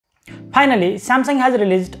Finally, Samsung has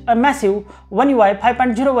released a massive One UI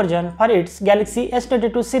 5.0 version for its Galaxy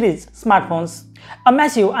S22 series smartphones. A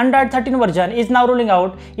massive Android 13 version is now rolling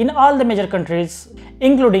out in all the major countries,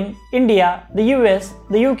 including India, the US,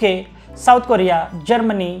 the UK, South Korea,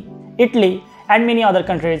 Germany, Italy, and many other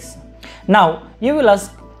countries. Now, you will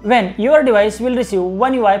ask when your device will receive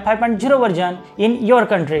One UI 5.0 version in your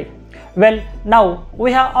country. Well, now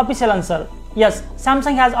we have official answer. Yes,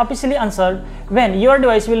 Samsung has officially answered when your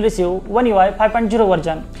device will receive One UI 5.0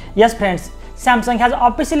 version. Yes friends, Samsung has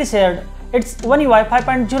officially shared its One UI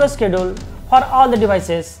 5.0 schedule for all the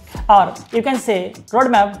devices, or you can say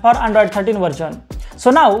roadmap for Android 13 version.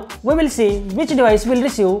 So now we will see which device will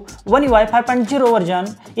receive One UI 5.0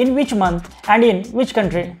 version in which month and in which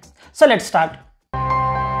country. So let's start.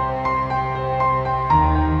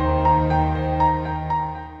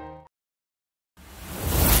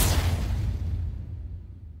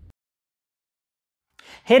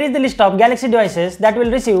 Here is the list of Galaxy devices that will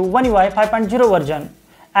receive One UI 5.0 version,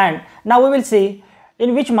 and now we will see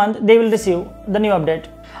in which month they will receive the new update.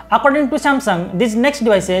 According to Samsung, these next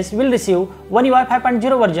devices will receive One UI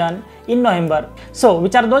 5.0 version in November. So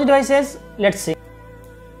which are those devices? Let's see.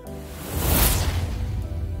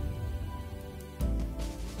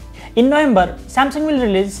 In November, Samsung will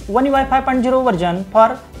release One UI 5.0 version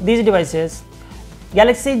for these devices: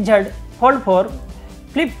 Galaxy Z Fold 4,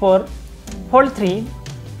 Flip 4, Fold 3,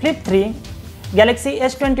 Flip 3, Galaxy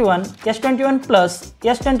S21, S21 Plus,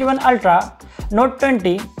 S21 Ultra, Note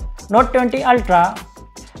 20, Note 20 Ultra,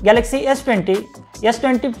 Galaxy S20,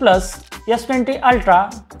 S20 Plus, S20 Ultra,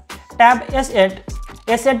 Tab S8,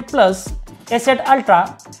 S8 Plus, S8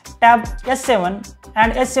 Ultra, Tab S7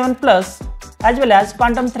 and S7 Plus, as well as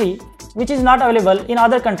Quantum 3, which is not available in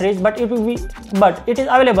other countries but it is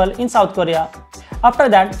available in South Korea. After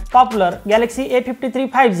that, popular Galaxy A53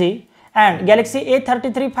 5G and Galaxy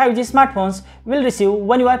A33 5G smartphones will receive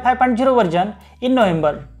One UI 5.0 version in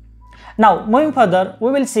November. Now moving further,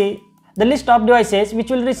 we will see the list of devices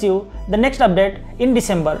which will receive the next update in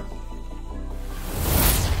December.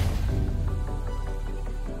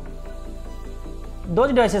 Those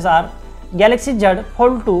devices are Galaxy Z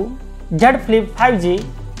Fold 2, Z Flip 5G,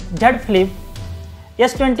 Z Flip,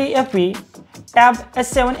 S20 FE, Tab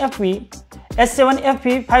S7 FE, S7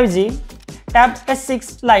 FE 5G, Tab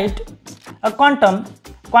S6 Lite, a Quantum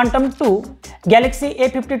 2, Galaxy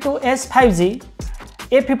A52s 5G,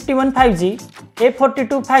 A51 5G,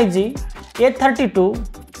 A42 5G, A32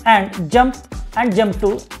 and Jump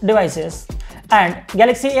 2 devices. And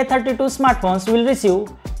Galaxy A32 smartphones will receive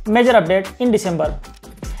major update in December.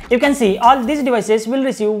 You can see all these devices will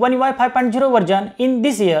receive One UI 5.0 version in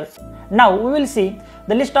this year. Now we will see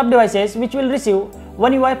the list of devices which will receive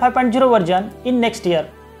One UI 5.0 version in next year.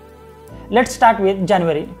 Let's start with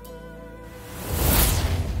January.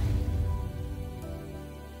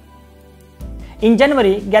 In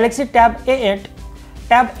January, Galaxy Tab A8,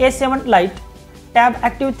 Tab A7 Lite, Tab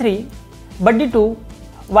Active 3, Buddy 2,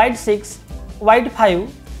 Wide 6, Wide 5,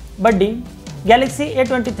 Buddy, Galaxy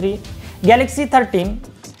A23, Galaxy 13,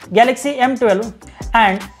 Galaxy M12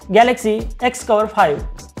 and Galaxy X Cover 5.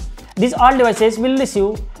 These all devices will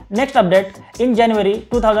receive next update in January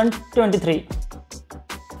 2023.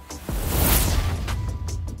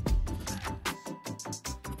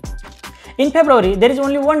 In February, there is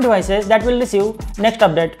only one device that will receive next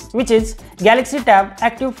update, which is Galaxy Tab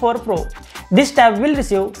Active 4 Pro. This tab will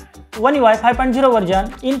receive One UI 5.0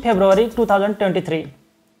 version in February 2023.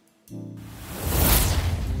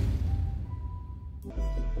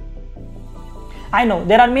 I know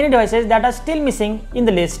there are many devices that are still missing in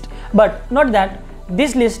the list, but note that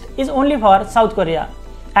this list is only for South Korea,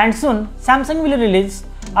 and soon Samsung will release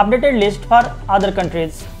updated list for other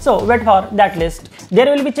countries. So wait for that list. There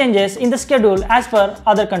will be changes in the schedule as per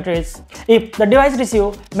other countries. If the device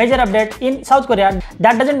receive major update in South Korea,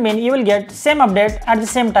 that doesn't mean you will get same update at the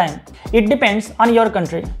same time. It depends on your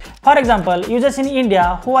country. For example, users in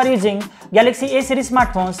India who are using Galaxy A series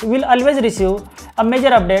smartphones will always receive a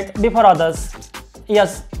major update before others.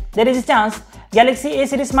 Yes, there is a chance Galaxy A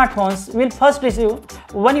series smartphones will first receive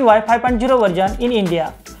One UI 5.0 version in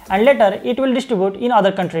India, and later it will distribute in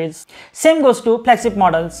other countries. Same goes to flagship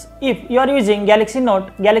models. If you are using Galaxy Note,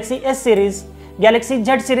 Galaxy S series, Galaxy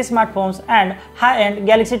Z series smartphones and high-end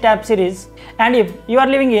Galaxy Tab series, and if you are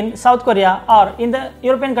living in South Korea or in the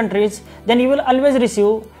European countries, then you will always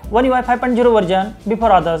receive One UI 5.0 version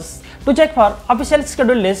before others. To check for official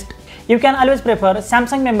schedule list, you can always prefer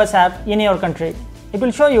Samsung Members app in your country. It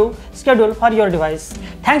will show you schedule for your device.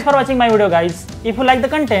 Thanks for watching my video, guys. If you like the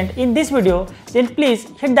content in this video, then please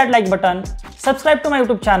hit that like button, subscribe to my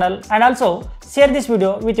YouTube channel and also share this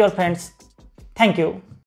video with your friends. Thank you.